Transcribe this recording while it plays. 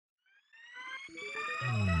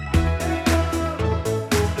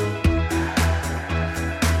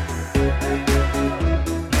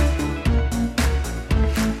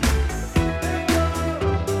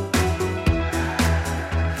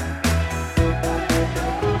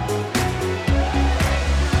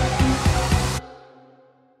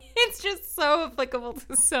so applicable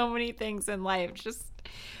to so many things in life. Just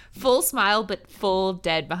full smile, but full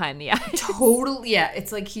dead behind the eyes. Totally. Yeah.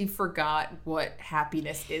 It's like he forgot what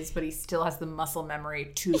happiness is, but he still has the muscle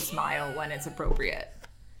memory to smile when it's appropriate.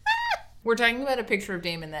 We're talking about a picture of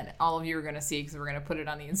Daymond that all of you are going to see because we're going to put it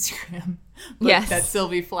on the Instagram. But yes. That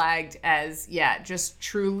Sylvie flagged as, just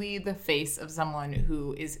truly the face of someone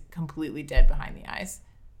who is completely dead behind the eyes.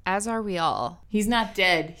 As are we all. He's not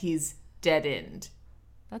dead. He's deadened.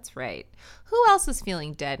 That's right. Who else is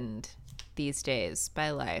feeling deadened these days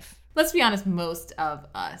by life? Let's be honest, most of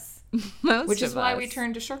us. Which is why we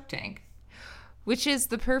turned to Shark Tank. Which is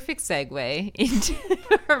the perfect segue into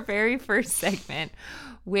our very first segment,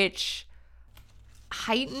 which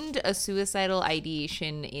heightened a suicidal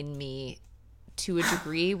ideation in me to a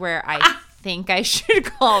degree where I think I should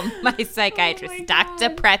call my psychiatrist. Oh my Dr.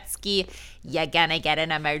 God. Pretsky, you're gonna get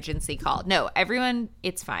an emergency call. No, everyone,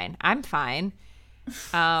 it's fine. I'm fine.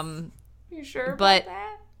 You sure but, about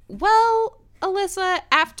that? Well, Alyssa,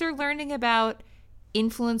 after learning about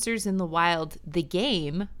Influencers in the Wild, the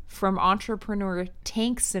game from entrepreneur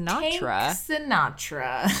Tank Sinatra,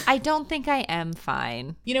 I don't think I am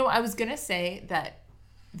fine. You know, I was going to say that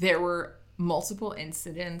there were multiple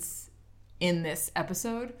incidents in this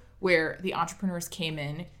episode where the entrepreneurs came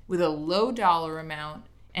in with a low dollar amount,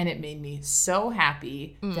 and it made me so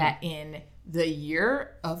happy that in the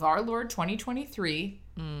year of our Lord 2023,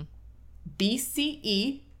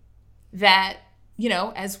 BCE, that, you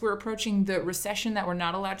know, as we're approaching the recession that we're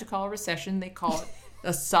not allowed to call a recession, they call it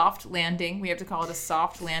a soft landing. We have to call it a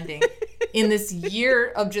soft landing. In this year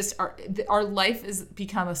of just our life has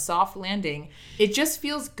become a soft landing. It just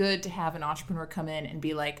feels good to have an entrepreneur come in and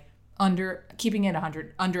be like keeping it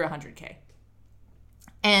under 100K.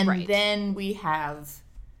 And then we have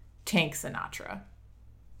Tank Sinatra,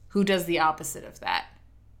 who does the opposite of that.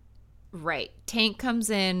 Right. Tank comes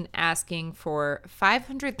in asking for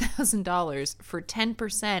 $500,000 for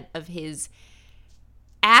 10% of his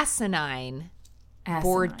asinine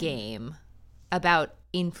board game about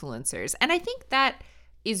influencers. And I think that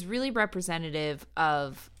is really representative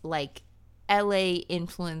of like LA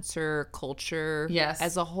influencer culture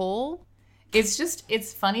as a whole.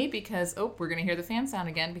 It's funny because, we're going to hear the fan sound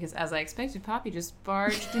again because as I expected, Poppy just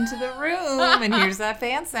barged into the room and here's that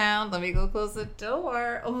fan sound. Let me go close the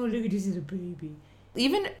door. Oh, look at this little baby.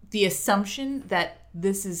 Even the assumption that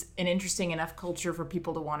this is an interesting enough culture for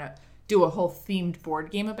people to want to do a whole themed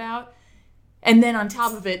board game about. And then on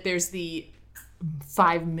top of it, there's the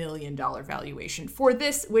 $5 million valuation for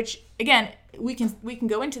this, which again, we can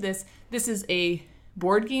go into this. This is a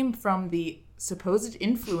board game from the supposed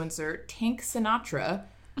influencer Tank Sinatra,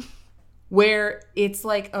 where it's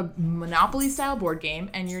like a Monopoly style board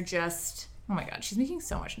game, and you're just, oh my God, she's making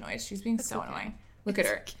so much noise. She's being so annoying. Look at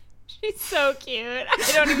her. She's so cute.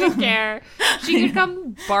 I don't even care. She could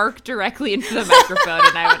come bark directly into the microphone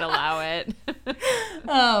and I would allow it.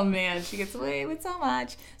 Oh man, she gets away with so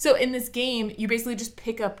much. So in this game, you basically just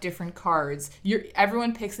pick up different cards.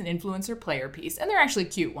 Everyone picks an influencer player piece, and they're actually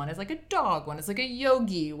cute. One is like a dog, one is like a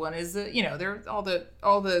yogi, one is they're all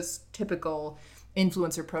the typical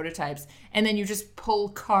influencer prototypes. And then you just pull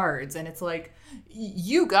cards, and it's like,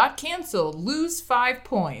 you got canceled, lose 5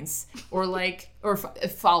 points, or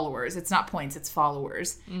followers. It's not points, it's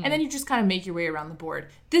followers. And then you just kind of make your way around the board.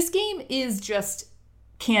 This game is just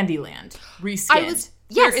Candyland reskinned.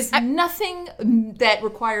 There is nothing that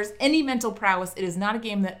requires any mental prowess. It is not a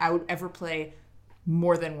game that I would ever play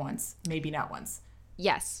more than once, maybe not once.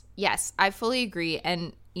 Yes, I fully agree.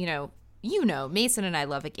 And Mason and I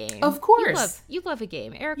love a game. Of course. You love a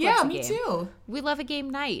game. Eric loves a game. Yeah, me too. We love a game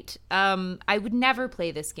night. I would never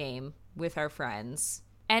play this game with our friends.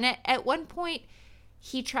 And at one point,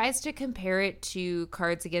 he tries to compare it to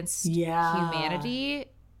Cards Against Humanity.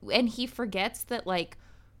 And he forgets that, like,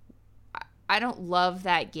 I don't love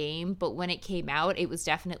that game, but when it came out, it was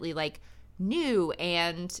definitely, like, new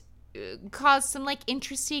and caused some, like,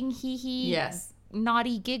 interesting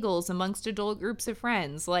naughty giggles amongst adult groups of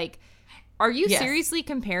friends. Like, are you seriously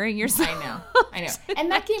comparing yourself? I know.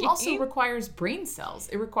 And that game also requires brain cells.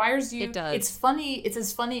 It requires you. It does. It's funny. It's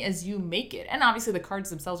as funny as you make it. And obviously the cards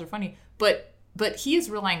themselves are funny, but he is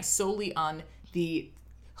relying solely on the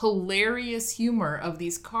hilarious humor of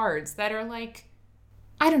these cards that are like,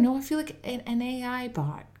 I don't know, I feel like an AI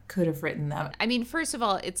bot could have written them. I mean, first of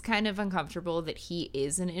all, it's kind of uncomfortable that he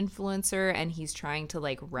is an influencer and he's trying to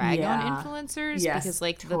like rag on influencers because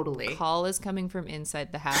like the call is coming from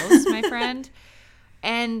inside the house, my friend.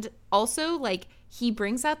 And also like he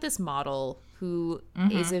brings out this model who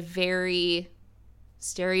is a very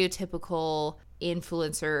stereotypical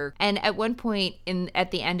influencer. And at one point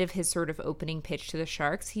at the end of his sort of opening pitch to the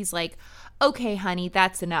sharks, he's like, okay, honey,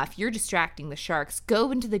 that's enough. You're distracting the sharks.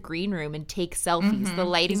 Go into the green room and take selfies. The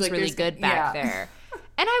lighting's like, really good back there.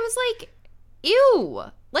 And I was like, ew.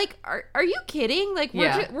 Like, are you kidding? Like,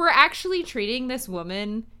 we're actually treating this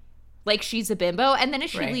woman like she's a bimbo. And then as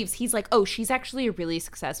she leaves, he's like, oh, she's actually a really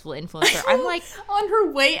successful influencer. I'm like, on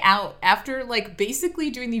her way out, after like basically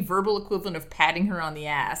doing the verbal equivalent of patting her on the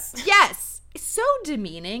ass. Yes. So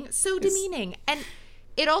demeaning. And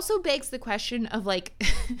it also begs the question of like,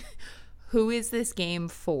 who is this game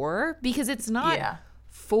for? Because it's not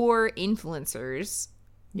for influencers.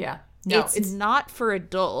 Yeah. No, it's not for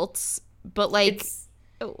adults, but like,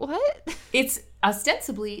 what? It's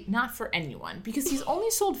ostensibly not for anyone because he's only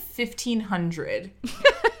sold 1,500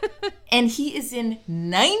 and he is in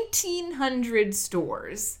 1,900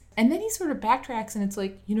 stores. And then he sort of backtracks and it's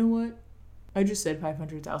like, you know what? I just said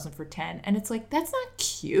 500,000 for 10. And it's like, that's not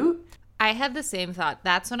cute. I had the same thought.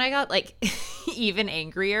 That's when I got like even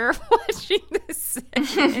angrier watching this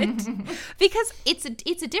segment. Because it's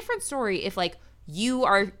a different story if like you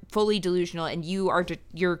are fully delusional and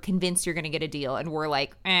you're convinced you're going to get a deal and we're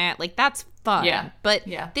like, like that's fun. Yeah. But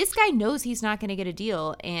this guy knows he's not going to get a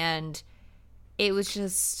deal, and it was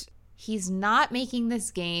just, he's not making this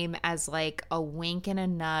game as like a wink and a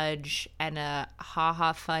nudge and a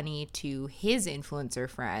haha funny to his influencer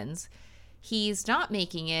friends. He's not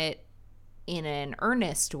making it in an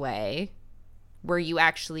earnest way where you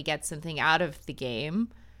actually get something out of the game.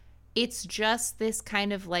 It's just this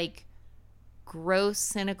kind of like gross,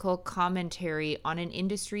 cynical commentary on an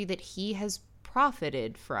industry that he has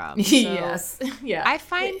profited from. So yes. Yeah. I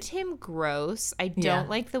find him gross. I don't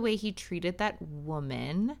like the way he treated that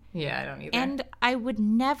woman. Yeah, I don't either. And I would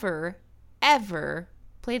never, ever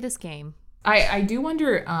play this game. I do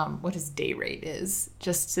wonder what his day rate is,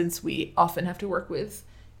 just since we often have to work with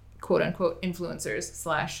quote unquote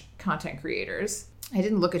influencers / content creators. I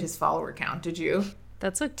didn't look at his follower count. Did you?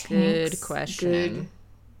 That's a good question. Good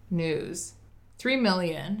news. 3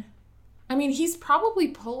 million. I mean, he's probably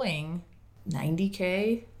pulling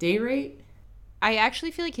 90K day rate. I actually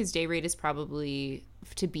feel like his day rate is probably,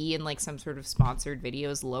 to be in like some sort of sponsored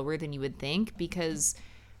videos, lower than you would think, because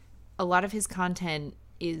a lot of his content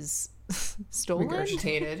is stolen.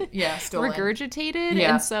 Regurgitated. Yeah, stolen. Regurgitated.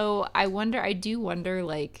 Yeah. And so I do wonder,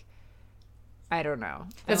 like, I don't know.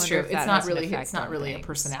 That's true. It's not really a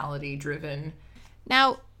personality driven.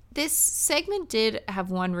 Now, this segment did have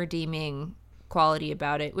one redeeming quality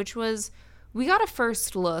about it, which was we got a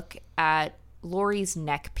first look at Lori's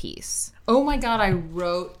neck piece. Oh my God,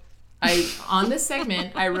 on this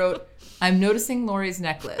segment, I wrote, I'm noticing Lori's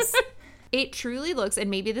necklace. It truly looks, and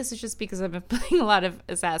maybe this is just because I've been playing a lot of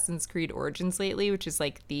Assassin's Creed Origins lately, which is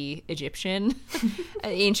like the ancient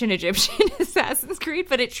Egyptian Assassin's Creed,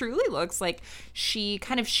 but it truly looks like she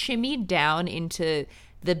kind of shimmied down into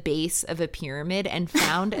the base of a pyramid and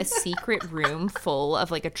found a secret room full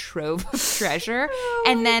of like a trove of treasure,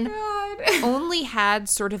 and then only had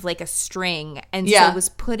sort of like a string, and so was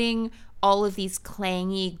putting all of these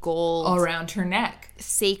clangy gold around her neck,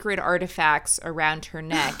 sacred artifacts around her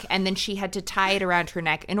neck, and then she had to tie it around her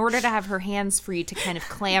neck in order to have her hands free to kind of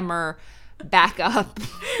clamber back up.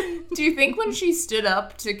 Do you think when she stood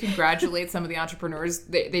up to congratulate some of the entrepreneurs,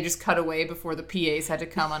 they just cut away before the PAs had to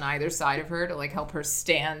come on either side of her to like help her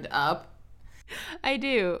stand up? I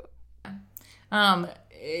do.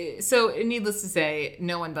 So needless to say,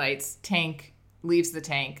 no one bites. Tank leaves the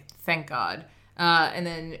tank. Thank God. And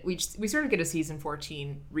then we sort of get a season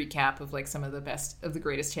 14 recap of like some of the best of the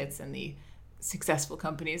greatest hits and the successful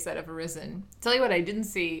companies that have arisen. Tell you what I didn't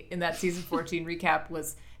see in that season 14 recap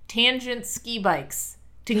was Tangent ski bikes.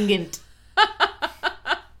 Tingent.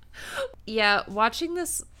 Yeah, watching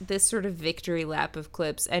this sort of victory lap of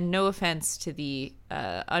clips, and no offense to the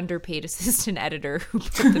underpaid assistant editor who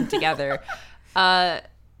put them together,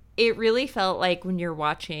 it really felt like when you're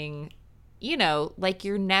watching, you know, like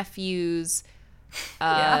your nephew's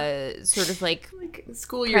sort of like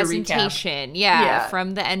school year presentation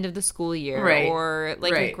from the end of the school year, right, or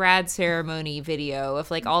like a grad ceremony video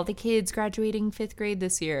of like all the kids graduating 5th grade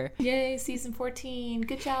this year. Yay, season 14,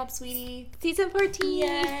 good job, sweetie. Season 14,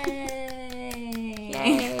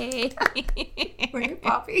 yay. Where's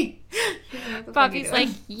Poppy? Poppy's like,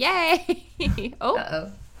 yay.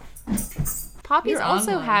 Uh-oh. Poppy's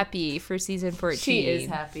also happy for season 14. She is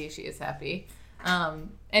happy.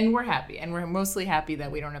 And we're happy. And we're mostly happy that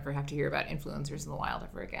we don't ever have to hear about influencers in the wild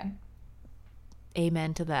ever again.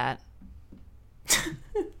 Amen to that.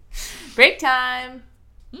 Break time.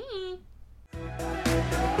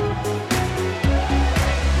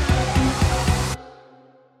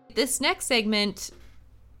 This next segment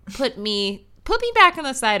put me back on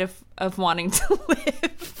the side of wanting to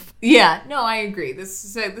live. Yeah, no, I agree. This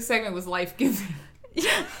segment was life-giving.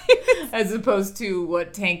 As opposed to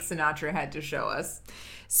what Tank Sinatra had to show us.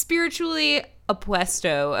 Spiritually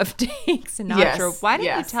oppuesto of Tank Sinatra. Yes, Why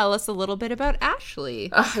don't you tell us a little bit about Ashley?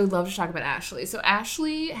 I would love to talk about Ashley. So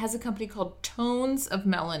Ashley has a company called Tones of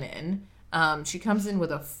Melanin. She comes in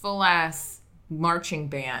with a full-ass marching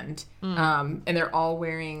band, and they're all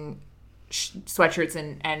wearing sweatshirts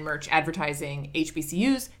and merch advertising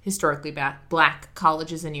HBCUs, historically black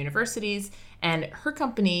colleges and universities. And her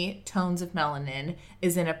company, Tones of Melanin,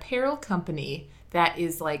 is an apparel company that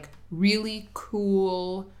is like really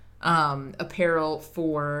cool apparel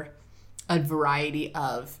for a variety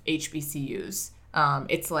of HBCUs.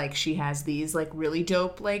 It's like she has these like really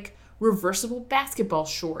dope like reversible basketball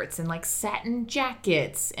shorts and like satin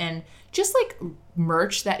jackets and just like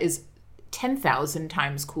merch that is 10,000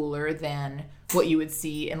 times cooler than what you would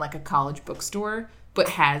see in like a college bookstore, but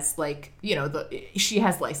has like, you know, she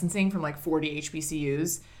has licensing from like 40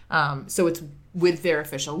 HBCUs. So it's with their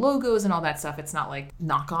official logos and all that stuff. It's not like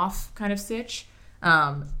knockoff kind of stitch.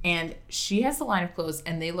 And she has the line of clothes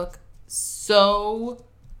and they look so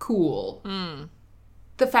cool.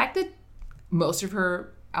 The fact that most of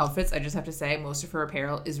her outfits, I just have to say, most of her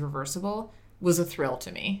apparel is reversible was a thrill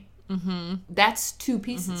to me. That's 2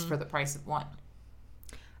 pieces for the price of 1.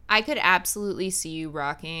 I could absolutely see you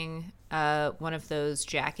rocking one of those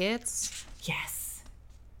jackets. Yes.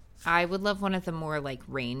 I would love one of the more like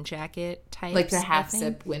rain jacket types. Like the half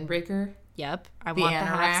zip windbreaker. Yep. I want the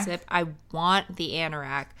half zip. I want the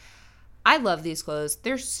anorak. I love these clothes.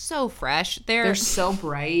 They're so fresh. They're so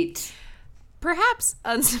bright. Perhaps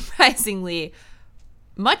unsurprisingly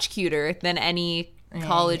much cuter than any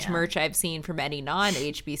college merch I've seen from any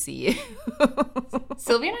non-HBCU.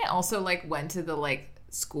 Sylvia and I also like went to the like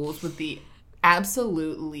schools with the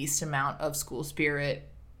absolute least amount of school spirit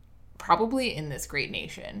probably in this great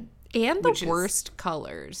nation. And the worst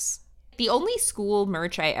colors. The only school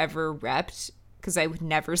merch I ever repped, because I would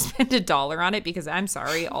never spend $1 on it because I'm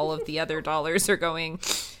sorry, all of the other dollars are going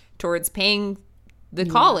towards paying the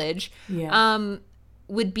college.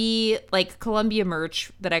 Would be like Columbia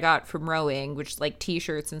merch that I got from rowing, which is like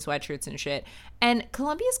t-shirts and sweatshirts and shit. And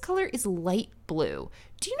Columbia's color is light blue.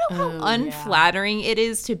 Do you know how unflattering it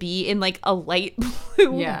is to be in like a light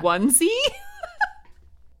blue onesie?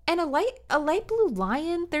 And a light blue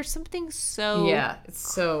lion, there's something so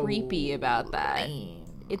it's so creepy about that. Lame.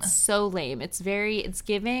 It's so lame. It's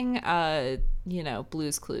giving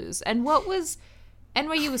Blue's Clues. And what was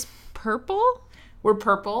NYU was purple? We're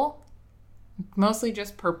purple. Mostly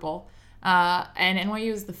just purple. And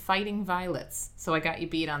NYU is the Fighting Violets. So I got you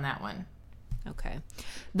beat on that one. Okay.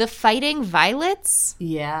 The Fighting Violets?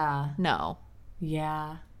 Yeah. No.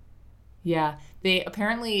 Yeah. Yeah. They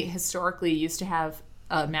apparently historically used to have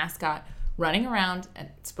a mascot running around, and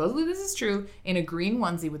supposedly this is true, in a green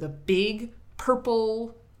onesie with a big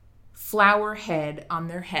purple flower head on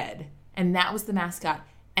their head. And that was the mascot.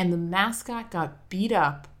 And the mascot got beat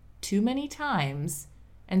up too many times.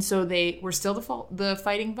 And so they were still the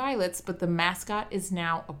Fighting Violets, but the mascot is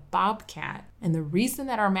now a bobcat. And the reason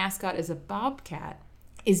that our mascot is a bobcat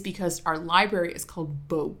is because our library is called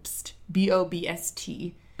Bobst,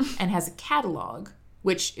 B-O-B-S-T, and has a catalog,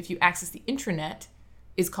 which, if you access the intranet,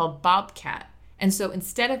 is called Bobcat. And so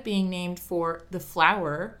instead of being named for the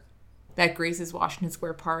flower that graces Washington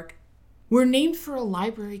Square Park, we're named for a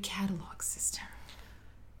library catalog system.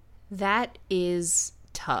 That is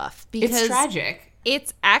tough. Because it's tragic.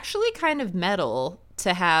 It's actually kind of metal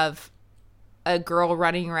to have a girl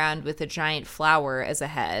running around with a giant flower as a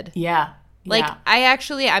head. Yeah. Like,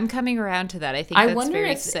 I'm coming around to that. I think that's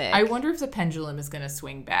very sick. I wonder if the pendulum is going to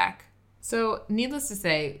swing back. So, needless to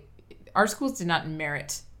say, our schools did not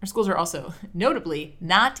merit. Our schools are also, notably,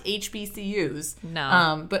 not HBCUs.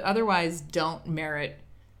 No. But otherwise don't merit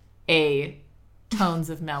a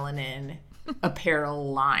Tones of Melanin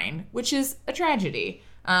apparel line, which is a tragedy.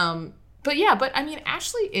 But I mean,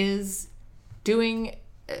 Ashley is doing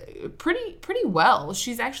pretty well.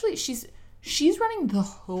 She's running the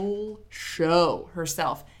whole show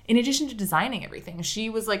herself. In addition to designing everything,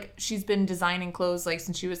 she's been designing clothes like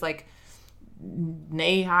since she was like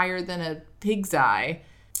nay higher than a pig's eye,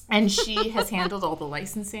 and she has handled all the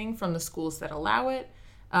licensing from the schools that allow it.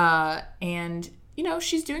 And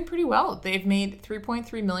she's doing pretty well. They've made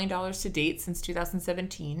 $3.3 million to date since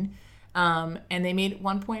 2017. And they made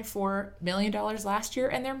 $1.4 million last year,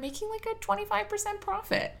 and they're making like a 25%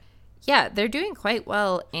 profit. Yeah, they're doing quite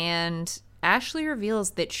well. And Ashley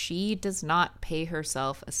reveals that she does not pay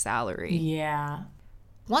herself a salary. Yeah.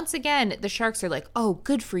 once again, the sharks are like, oh,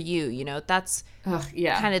 good for you. You know, that's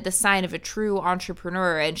kind of the sign of a true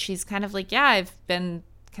entrepreneur. And she's kind of like, yeah, I've been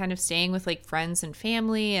kind of staying with like friends and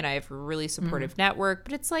family, and I have a really supportive network.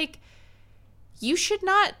 But it's like, you should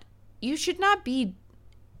not be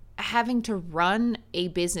having to run a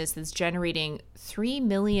business that's generating $3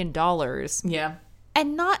 million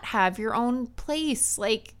and not have your own place.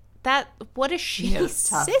 Like, that, what a shitty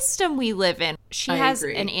system we live in. She has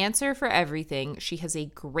an answer for everything. She has a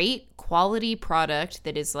great quality product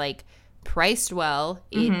that is like priced well.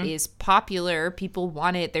 It is popular. People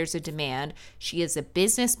want it. There's a demand. She has a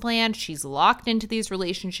business plan. She's locked into these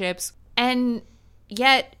relationships. And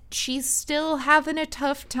yet she's still having a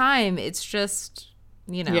tough time. It's just,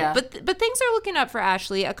 you know. Yeah. But things are looking up for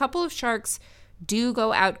Ashley. A couple of sharks do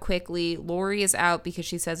go out quickly. Lori is out because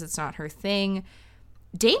she says it's not her thing.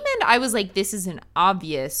 Daymond, I was like, this is an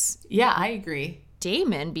obvious. Yeah, I agree.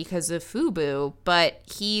 Daymond because of FUBU, but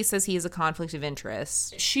he says he has a conflict of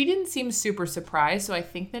interest. She didn't seem super surprised, so I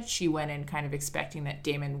think that she went in kind of expecting that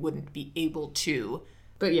Daymond wouldn't be able to.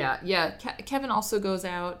 But yeah, Kevin also goes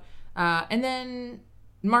out, and then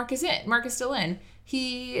Mark is in. Mark is still in.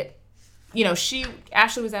 He, you know,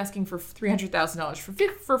 Ashley was asking for $300,000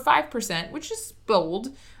 for 5%, which is bold.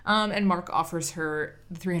 And Mark offers her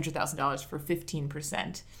the $300,000 for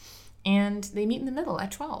 15%. And they meet in the middle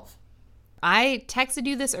at 12. I texted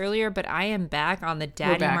you this earlier, but I am back on the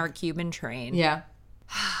Daddy Mark Cuban train. Yeah.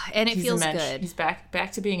 And it feels good. He's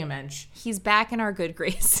back to being a mensch. He's back in our good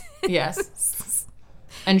graces. Yes.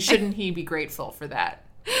 And shouldn't he be grateful for that?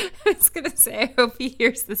 I was going to say, I hope he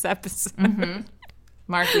hears this episode.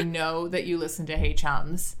 Mark, we know that you listen to Hey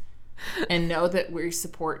Chums and know that we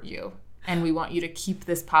support you. And we want you to keep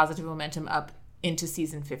this positive momentum up into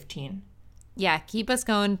season 15. Yeah, keep us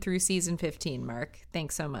going through season 15, Mark.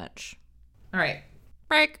 Thanks so much. All right.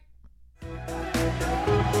 Break.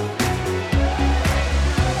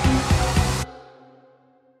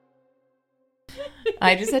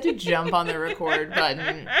 I just had to jump on the record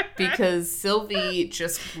button because Sylvie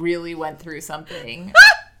just really went through something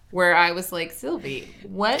where I was like, Sylvie,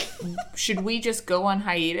 what should we just go on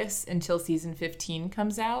hiatus until season 15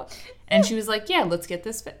 comes out? And she was like, yeah, let's get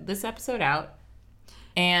this episode out.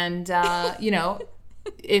 And, you know,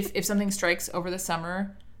 if something strikes over the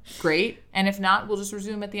summer, great. And if not, we'll just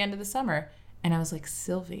resume at the end of the summer. And I was like,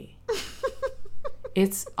 Sylvie,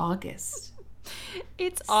 it's August.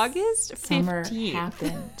 It's August 15th. Summer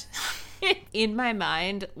happened. In my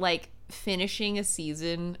mind, like, finishing a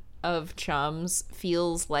season of Chums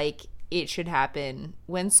feels like it should happen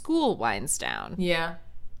when school winds down. Yeah.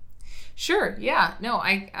 Sure. Yeah. No,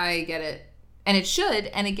 I get it. And it should.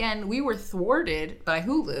 And again, we were thwarted by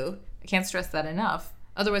Hulu. I can't stress that enough.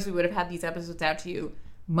 Otherwise, we would have had these episodes out to you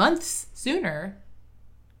months sooner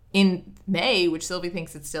in May, which Sylvie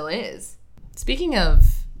thinks it still is. Speaking of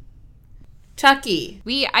Tucky.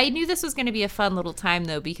 I knew this was going to be a fun little time,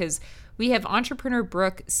 though, because we have entrepreneur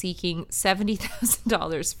Brooke seeking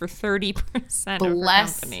 $70,000 for 30% of her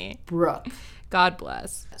company. Brooke. God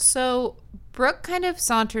bless. So Brooke kind of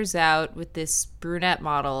saunters out with this brunette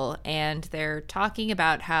model, and they're talking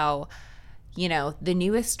about how, you know, the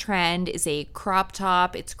newest trend is a crop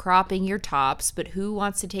top. It's cropping your tops, but who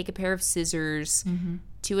wants to take a pair of scissors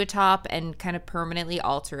to a top and kind of permanently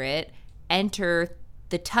alter it? Enter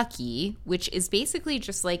the tucky, which is basically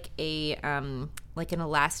just like an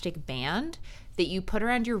elastic band that you put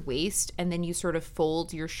around your waist and then you sort of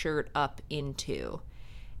fold your shirt up into.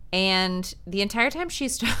 And the entire time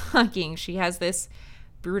she's talking, she has this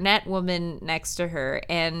brunette woman next to her,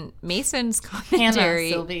 and Mason's commentary. Hannah,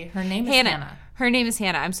 Sylvie. Her name is Hannah. Her name is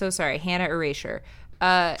Hannah. I'm so sorry. Hannah Erasure.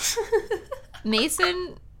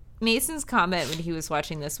 Mason's comment when he was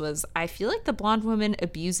watching this was, I feel like the blonde woman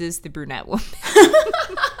abuses the brunette woman.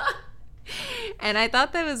 And I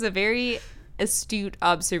thought that was a very astute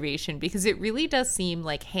observation, because it really does seem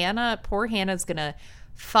like poor Hannah's going to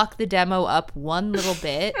fuck the demo up one little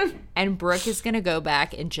bit, and Brooke is going to go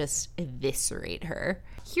back and just eviscerate her.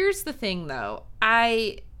 Here's the thing, though.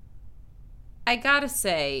 I gotta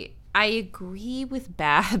say, I agree with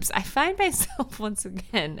Babs. I find myself once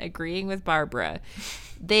again agreeing with Barbara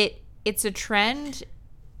that it's a trend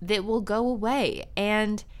that will go away.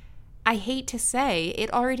 And I hate to say,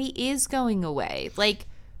 it already is going away. Like,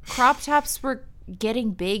 crop tops were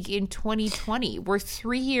getting big in 2020. We're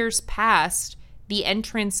 3 years past the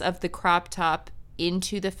entrance of the crop top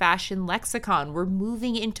into the fashion lexicon. We're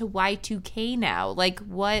moving into Y2K now. Like,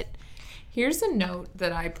 what? Here's a note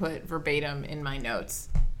that I put verbatim in my notes.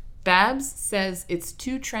 Babs says it's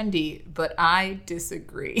too trendy, but I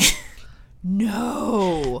disagree.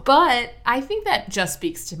 No. But I think that just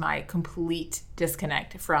speaks to my complete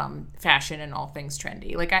disconnect from fashion and all things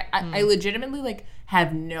trendy. Like, I legitimately, like,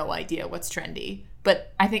 have no idea what's trendy.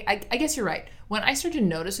 But I think, I guess you're right. When I start to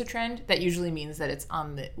notice a trend, that usually means that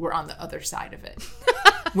we're on the other side of it.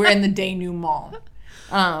 We're in the denouement.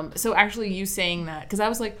 So actually you saying that, because I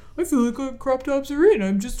was like, I feel like crop tops are in.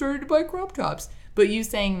 I'm just starting to buy crop tops. But you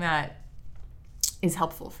saying that is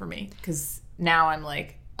helpful for me, because now I'm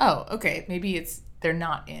like, oh, okay, maybe they're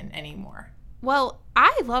not in anymore. Well,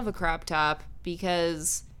 I love a crop top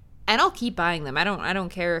because, and I'll keep buying them. I don't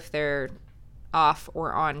care if they're off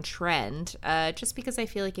or on trend, just because I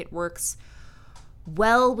feel like it works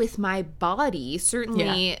well with my body.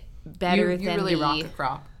 Certainly better than you really rock a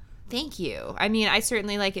crop. Thank you. I mean, I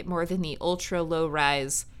certainly like it more than the ultra low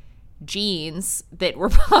rise jeans that were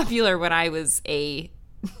popular when I was a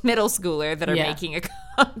middle schooler that are making a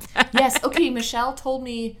comeback. Yes. Okay. Michelle told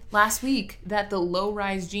me last week that the low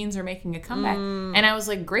rise jeans are making a comeback. And I was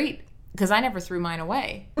like, great. Because I never threw mine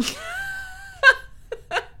away.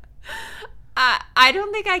 I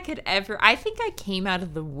don't think I could ever. I think I came out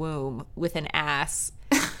of the womb with an ass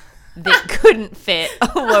that couldn't fit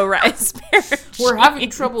a low rise pair of jeans. We're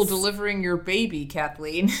having trouble delivering your baby,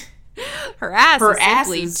 Kathleen. Her ass is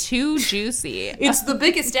simply too juicy. It's the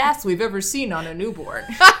biggest ass we've ever seen on a newborn.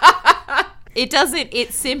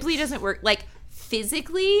 It simply doesn't work. Like,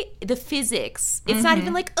 physically, the physics, it's not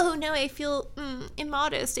even like, oh no, I feel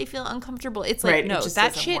immodest, I feel uncomfortable. It's like, no,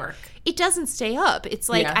 that shit work. It doesn't stay up. It's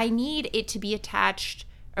like, I need it to be attached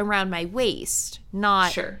around my waist,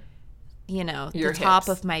 not your top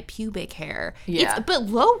of my pubic hair. But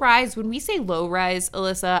low rise, when we say low rise,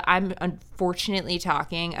 Alyssa, I'm unfortunately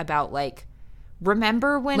talking about, like,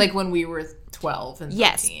 remember when, like, when we were 12 and 13.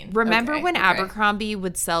 Yes. Remember when Abercrombie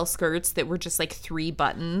would sell skirts that were just like 3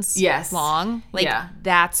 buttons long? Like,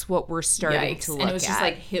 that's what we're starting to look at. And it was just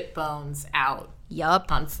like hip bones out.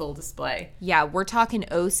 Yup. On full display. Yeah, we're talking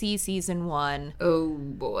OC season 1. Oh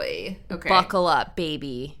boy. Okay. Buckle up,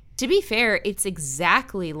 baby. To be fair, it's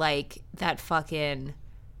exactly like that fucking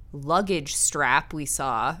luggage strap we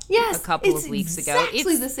saw a couple of weeks ago. It's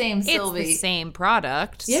exactly the same, Sylvie. It's the same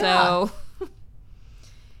product. Yeah. So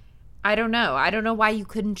I don't know. I don't know why you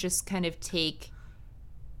couldn't just kind of take.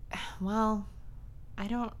 Well, I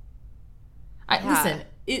don't. Listen,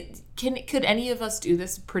 could any of us do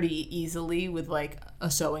this pretty easily with, like, a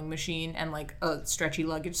sewing machine and, like, a stretchy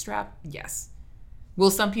luggage strap? Yes. Will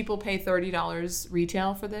some people pay $30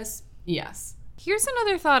 retail for this? Yes. Here's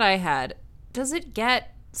another thought I had. Does it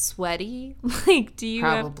get sweaty? Like, do you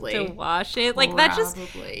have to wash it? Like, that just,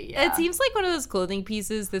 it seems like one of those clothing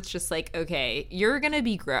pieces that's just like, okay, you're gonna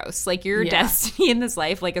be gross. Like, your destiny in this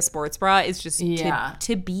life, like a sports bra, is just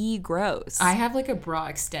to be gross. I have, like, a bra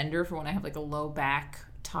extender for when I have, like, a low back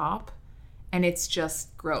top, and it's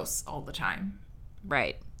just gross all the time.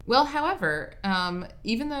 Right. Well, however,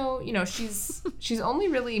 even though, she's only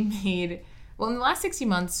really made, well, in the last 60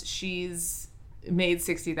 months, she's made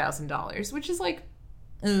 $60,000, which is, like,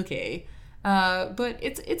 okay. But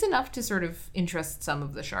it's enough to sort of interest some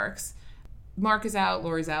of the sharks. Mark is out,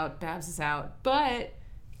 Lori's out, Babs is out. But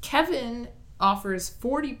Kevin offers the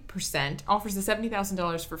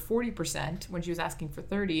 $70,000 for 40% when she was asking for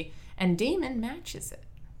 30%, and Daymond matches it.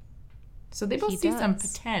 So they both see some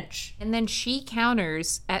potential. And then she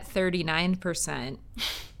counters at 39%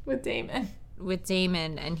 with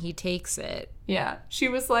Daymond. And he takes it. Yeah. She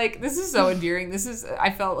was like, this is so endearing.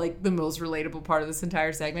 I felt like the most relatable part of this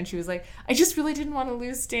entire segment. She was like, I just really didn't want to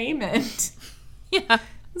lose Daymond. Yeah.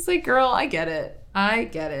 It's like, girl, I get it.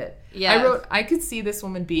 Yeah. I wrote, I could see this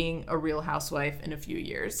woman being a Real Housewife in a few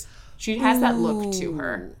years. She has that look to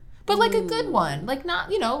her. But, like, a good one. Like,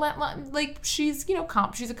 not, like, she's,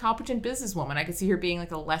 she's a competent businesswoman. I could see her being,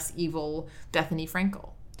 like, a less evil Bethany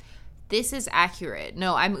Frankel. This is accurate.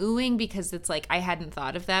 No, I'm oohing because it's like, I hadn't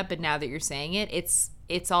thought of that, but now that you're saying it, it's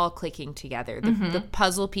all clicking together. The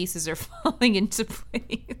puzzle pieces are falling into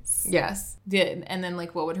place. Yes. And then,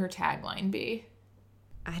 like, what would her tagline be?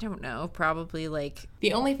 I don't know. Probably, like,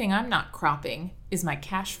 the only thing I'm not cropping is my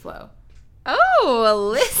cash flow.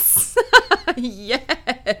 Oh, Alyssa. Yes.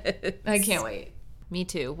 I can't wait. Me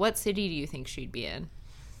too. What city do you think she'd be in?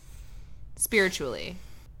 Spiritually.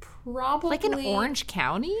 Probably. Like in Orange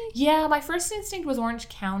County? Yeah, my first instinct was Orange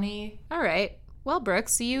County. All right. Well, Brooke,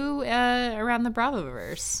 see you around the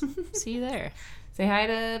Bravoverse. See you there. Say hi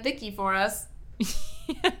to Vicky for us.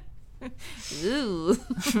 Ooh.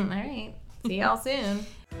 All right. See y'all soon.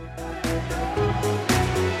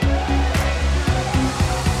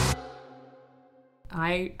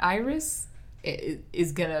 Iris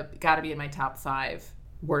is gotta be in my top 5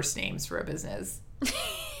 worst names for a business.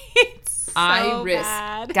 It's Iris.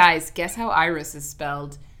 Bad. Guys, guess how Iris is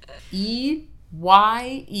spelled? Eyewris.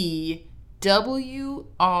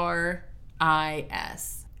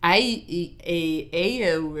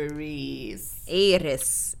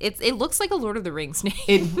 Aerys. It looks like a Lord of the Rings name.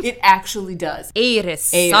 It actually does.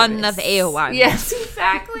 Aerys, son of Eowyn. Yes,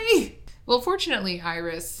 exactly. Well, fortunately,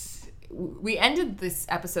 Iris, we ended this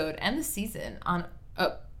episode and the season on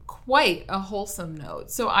quite a wholesome note.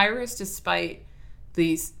 So Iris, despite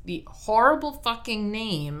the horrible fucking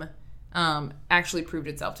name, actually proved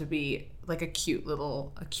itself to be like a cute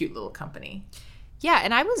little company. Yeah,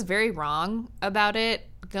 and I was very wrong about it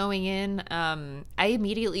going in. I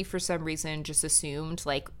immediately, for some reason, just assumed,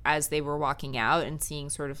 like, as they were walking out and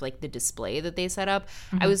seeing sort of, like, the display that they set up,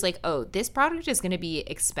 I was like, oh, this product is going to be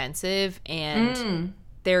expensive and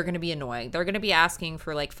they're going to be annoying. They're going to be asking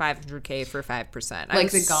for, like, $500K for 5%.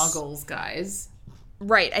 Like the goggles guys.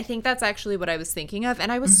 Right. I think that's actually what I was thinking of,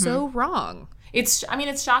 and I was so wrong. It's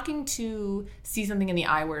shocking to see something in the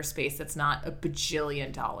eyewear space that's not a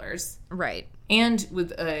bajillion dollars. Right. And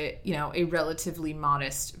with a relatively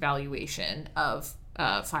modest valuation of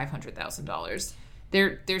 $500,000.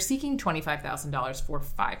 They're seeking $25,000 for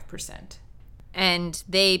 5%. And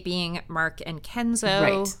they being Mark and Kenzo,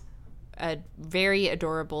 right. A very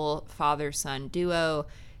adorable father-son duo.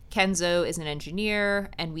 Kenzo is an engineer,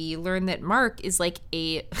 and we learn that Mark is like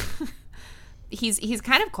a he's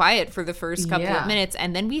kind of quiet for the first couple of minutes,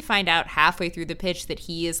 and then we find out halfway through the pitch that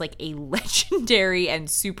he is like a legendary and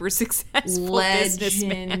super successful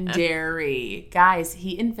businessman. Legendary. Guys,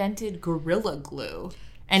 he invented Gorilla Glue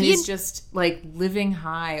and is just like living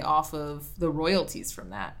high off of the royalties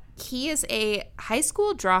from that. He is a high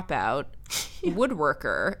school dropout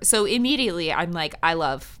woodworker. So immediately I'm like, I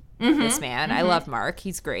love this man. I love Mark.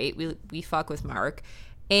 He's great. We fuck with Mark.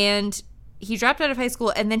 And he dropped out of high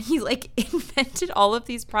school, and then he, like, invented all of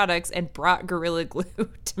these products and brought Gorilla Glue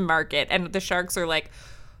to market. And the sharks are like,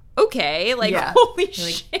 okay, like, holy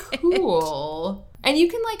shit. Like, cool. And you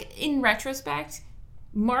can, like, in retrospect,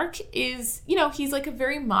 Mark is, he's, like, a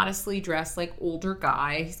very modestly dressed, like, older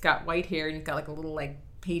guy. He's got white hair, and he's got, like, a little, like,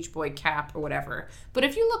 page boy cap or whatever. But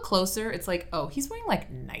if you look closer, it's like, oh, he's wearing, like,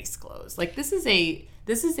 nice clothes. Like, this is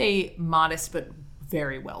a modest but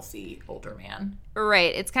very wealthy older man.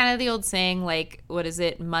 Right. It's kind of the old saying, like, what is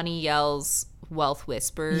it? Money yells, wealth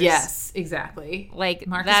whispers. Yes, exactly. Like,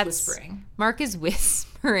 Mark is whispering. Mark is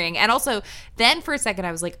whispering. And also, then for a second,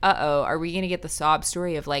 I was like, uh-oh, are we going to get the sob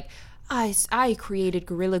story of, like, I created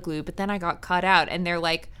Gorilla Glue, but then I got cut out. And they're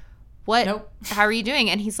like, what? Nope. How are you doing?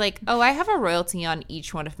 And he's like, oh, I have a royalty on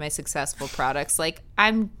each one of my successful products. Like,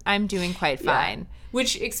 I'm doing quite fine. Yeah.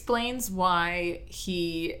 Which explains why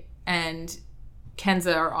he and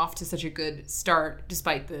Kenza are off to such a good start,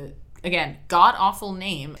 despite the, again, god-awful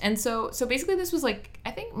name. And so basically this was, like,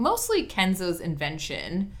 I think mostly Kenza's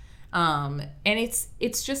invention. And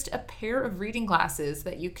it's just a pair of reading glasses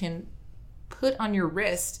that you can put on your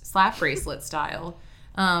wrist, slap bracelet style,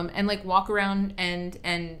 and, like, walk around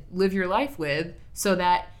and live your life with, so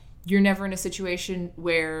that you're never in a situation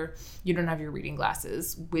where you don't have your reading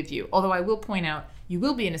glasses with you. Although I will point out, you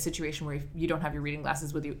will be in a situation where you don't have your reading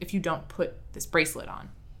glasses with you if you don't put this bracelet on.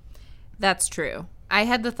 That's true. I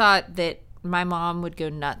had the thought that my mom would go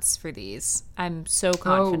nuts for these. I'm so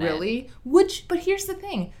confident. Oh, really? But here's the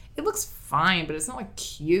thing. It looks fine, but it's not, like,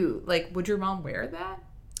 cute. Like, would your mom wear that?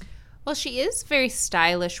 Well, she is a very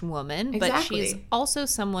stylish woman, exactly. But she's also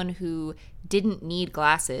someone who didn't need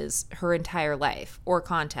glasses her entire life or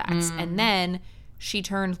contacts. And then she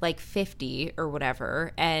turned like 50 or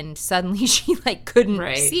whatever, and suddenly she like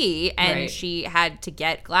couldn't see, and she had to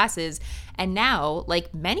get glasses. And now,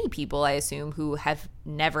 like many people, I assume, who have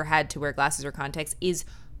never had to wear glasses or contacts, is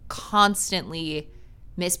constantly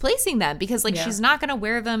misplacing them because like she's not going to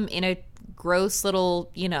wear them in a gross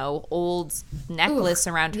little, old necklace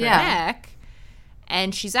around her neck.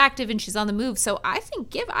 And she's active and she's on the move. So I think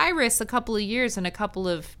give Iris a couple of years and a couple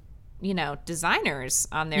of, designers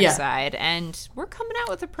on their side. And we're coming out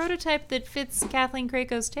with a prototype that fits Kathleen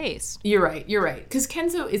Krako's taste. You're right. Because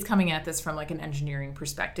Kenzo is coming at this from like an engineering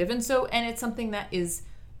perspective. And it's something that is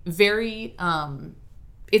very,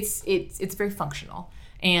 it's very functional.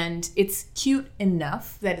 And it's cute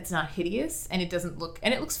enough that it's not hideous, and it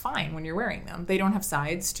looks fine when you're wearing them. They don't have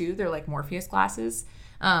sides too. They're like Morpheus glasses.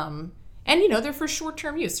 And they're for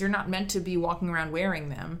short-term use. You're not meant to be walking around wearing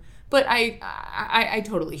them. But I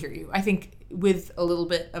totally hear you. I think with a little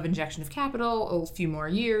bit of injection of capital, a few more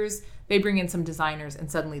years, they bring in some designers,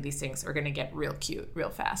 and suddenly these things are going to get real cute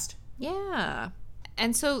real fast. Yeah.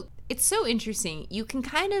 And so it's so interesting. You can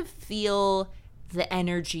kind of feel the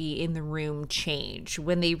energy in the room change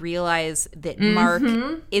when they realize that Mark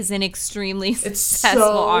is an extremely successful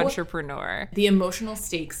entrepreneur. The emotional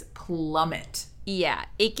stakes plummet. Yeah,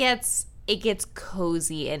 it gets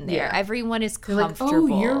cozy in there. Yeah. Everyone is comfortable.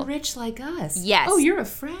 Like, oh, you're rich like us. Yes. Oh, you're a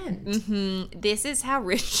friend. Mm-hmm. This is how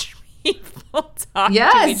rich people talk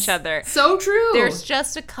to each other. So true. There's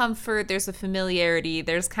just a comfort. There's a familiarity.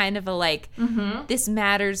 There's kind of a like, this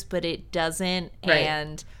matters, but it doesn't. Right.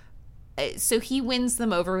 And so he wins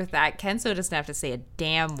them over with that. Kenzo doesn't have to say a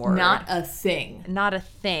damn word. Not a thing. Not a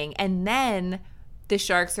thing. And then the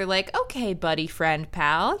sharks are like, okay, buddy, friend,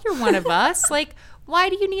 pal, you're one of us. Like, why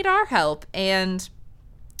do you need our help? And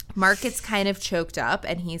Mark gets kind of choked up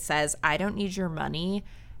and he says, I don't need your money.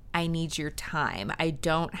 I need your time. I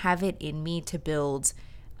don't have it in me to build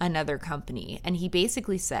another company. And he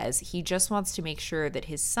basically says he just wants to make sure that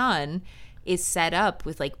his son is set up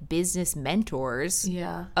with like business mentors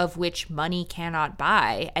of which money cannot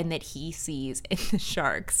buy and that he sees in the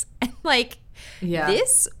sharks. And like,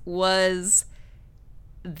 this was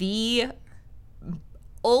the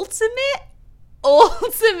ultimate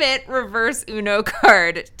reverse Uno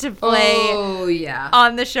card to play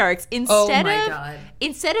on the sharks.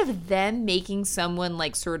 Instead of them making someone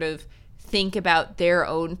like sort of think about their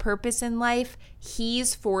own purpose in life,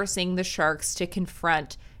 he's forcing the sharks to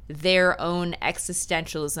confront their own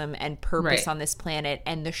existentialism and purpose on this planet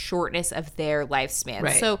and the shortness of their lifespan.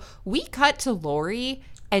 Right. So we cut to Lori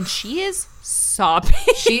and she is sobbing.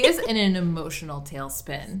 She is in an emotional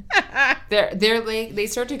tailspin. They're like, they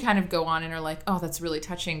start to kind of go on and are like, oh, that's really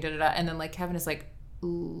touching, da-da-da. And then like Kevin is like,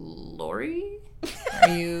 Lori, are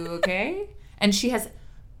you okay? And she has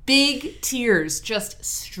big tears just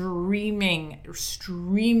streaming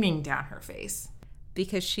down her face.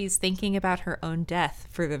 Because she's thinking about her own death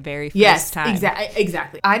for the very first time. Yes,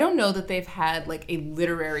 exactly. I don't know that they've had like a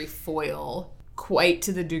literary foil quite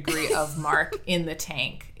to the degree of Mark in the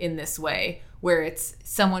tank in this way, where it's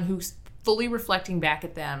someone who's fully reflecting back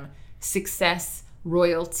at them, success,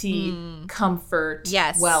 royalty, comfort,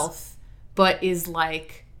 wealth, but is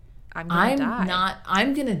like, I'm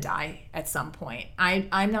gonna die at some point.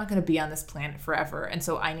 I'm not gonna be on this planet forever. And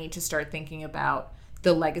so I need to start thinking about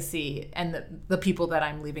the legacy and the people that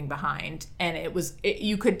I'm leaving behind. And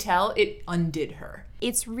you could tell it undid her.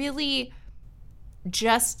 It's really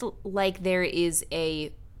just like there is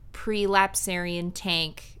a pre-lapsarian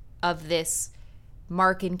tank of this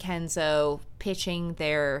Mark and Kenzo pitching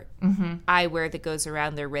their eyewear that goes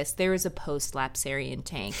around their wrist. There is a post-lapsarian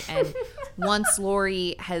tank. And once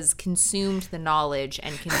Lori has consumed the knowledge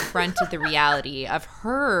and confronted the reality of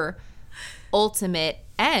her ultimate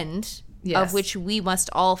end, of which we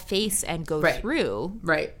must all face and go through.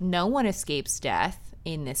 Right. No one escapes death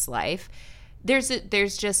in this life.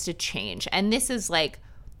 There's just a change. And this is like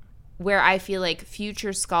where I feel like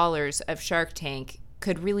future scholars of Shark Tank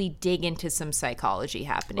could really dig into some psychology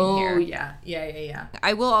happening here. Oh, yeah.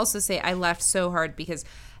 I will also say I laughed so hard because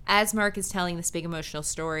as Mark is telling this big emotional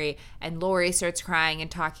story and Lori starts crying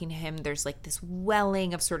and talking to him, there's like this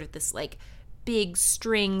welling of sort of this like big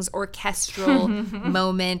strings orchestral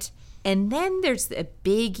moment. And then there's a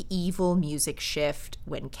big evil music shift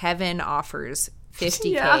when Kevin offers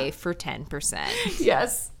 $50K for 10%.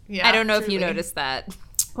 Yes. Yeah. I don't know if you noticed that.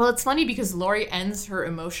 Well, it's funny because Lori ends her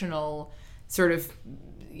emotional sort of,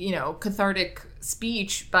 cathartic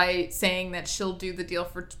speech by saying that she'll do the deal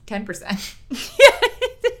for 10%.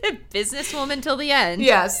 Businesswoman till the end.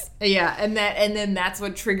 Yes. Yeah. And then that's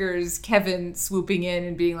what triggers Kevin swooping in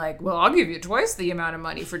and being like, well, I'll give you twice the amount of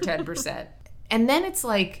money for 10%. And then it's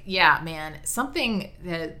like, yeah, man, something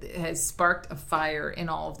that has sparked a fire in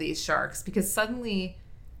all of these sharks because suddenly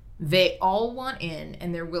they all want in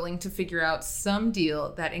and they're willing to figure out some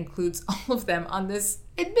deal that includes all of them on this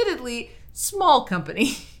admittedly small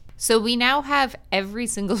company. So we now have every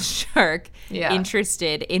single shark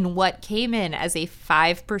interested in what came in as a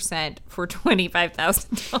 5% for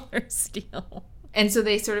 $25,000 deal. And so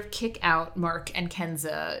they sort of kick out Mark and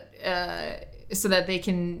Kenza so that they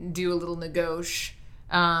can do a little negotiation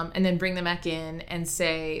and then bring them back in and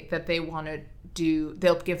say that they'll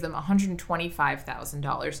give them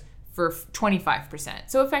 $125,000 for 25%.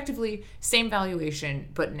 So effectively, same valuation,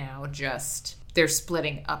 but now just they're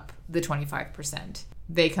splitting up the 25%.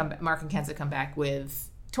 Mark and Kenza come back with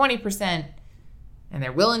 20%, and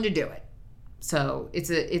they're willing to do it. So it's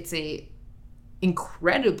a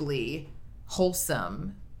incredibly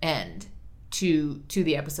wholesome end to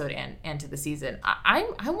the episode and to the season. I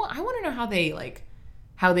want to know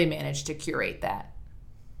how they managed to curate that.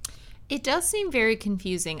 It does seem very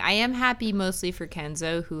confusing. I am happy mostly for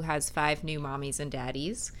Kenzo, who has 5 new mommies and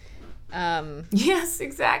daddies. Yes,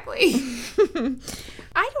 exactly.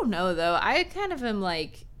 I don't know, though. I kind of am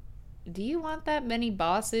like, do you want that many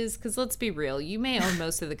bosses? Because let's be real. You may own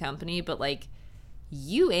most of the company, but, like,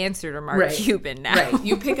 you answer to Mark Cuban now. Right.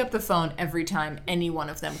 You pick up the phone every time any one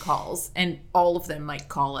of them calls, and all of them might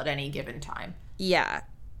call at any given time. Yeah.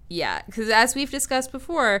 Yeah. Because as we've discussed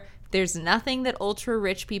before, there's nothing that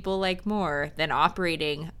ultra-rich people like more than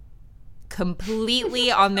operating completely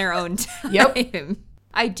on their own time. Yep.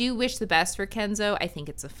 I do wish the best for Kenzo. I think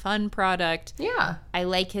it's a fun product. Yeah. I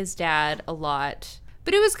like his dad a lot.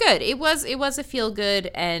 But it was good. It was a feel-good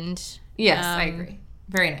end. Yes, I agree.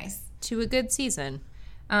 Very nice. To a good season.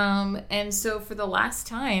 And so for the last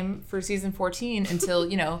time for season 14 until,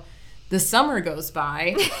 the summer goes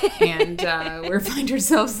by and we find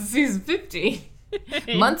ourselves in season 50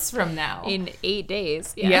 months from now. In 8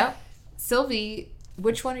 days. Yeah. Yep. Sylvie,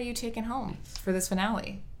 which one are you taking home for this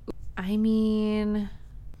finale? I mean,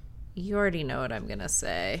 you already know what I'm going to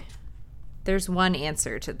say. There's one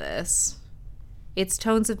answer to this. It's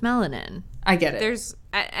Tones of Melanin. I get it.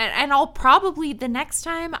 And I'll probably, the next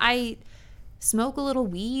time I smoke a little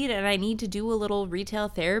weed and I need to do a little retail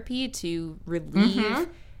therapy to relieve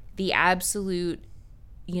the absolute,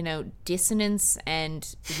 dissonance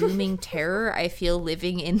and looming terror I feel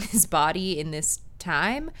living in this body in this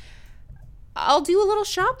time, I'll do a little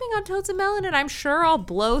shopping on Toads of Melon, and I'm sure I'll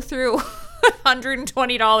blow through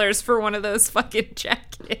 $120 for one of those fucking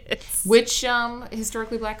jackets. Which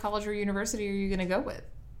historically black college or university are you going to go with?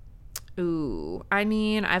 Ooh, I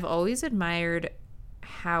mean, I've always admired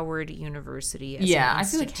Howard University as an I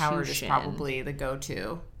feel like Howard is probably the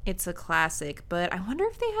go-to. It's a classic, but I wonder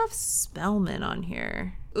if they have Spelman on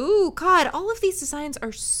here. Ooh, God, all of these designs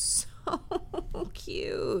are so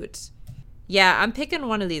cute. Yeah, I'm picking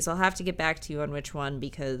one of these. I'll have to get back to you on which one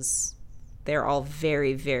because they're all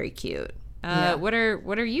very, very cute. What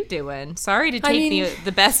are you doing? Sorry to take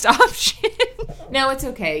the best option. No, it's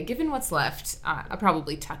okay. Given what's left,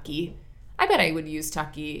 probably Tucky. I bet I would use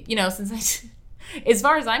Tucky. Since as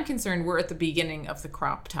far as I'm concerned, we're at the beginning of the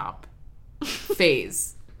crop top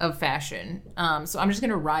phase of fashion. So I'm just going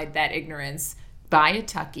to ride that ignorance, buy a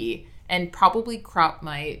Tucky, and probably crop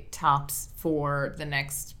my tops for the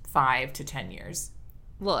next 5 to 10 years.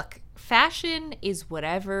 Look, fashion is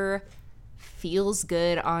whatever feels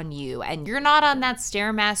good on you. And you're not on that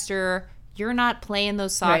Stairmaster. You're not playing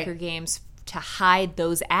those soccer games to hide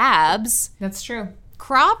those abs. That's true.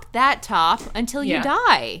 Crop that top until you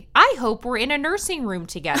die. I hope we're in a nursing room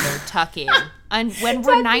together tucking when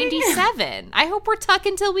we're 97. I hope we're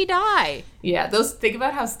tucking until we die. Yeah, think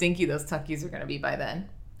about how stinky those Tuckies are going to be by then.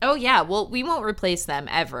 Oh, yeah. Well, we won't replace them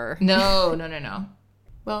ever. No.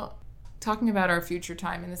 Well, talking about our future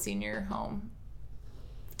time in the senior home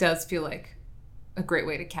does feel like a great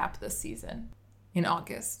way to cap this season in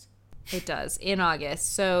August. It does, in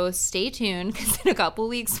August. So stay tuned because in a couple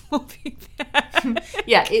weeks we'll be back.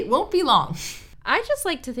 Yeah, it won't be long. I just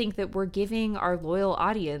like to think that we're giving our loyal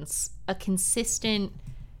audience a consistent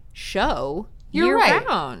show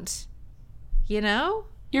year-round.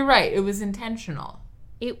 You're right. It was intentional.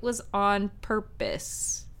 It was on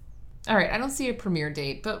purpose. All right, I don't see a premiere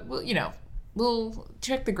date, but we'll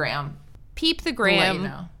check the gram. Peep the gram. We'll let you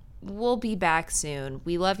know. We'll be back soon.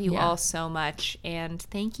 We love you all so much, and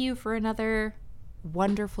thank you for another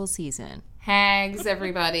wonderful season. Hags,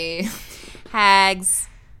 everybody. Hags.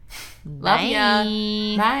 Love ya.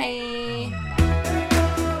 Bye.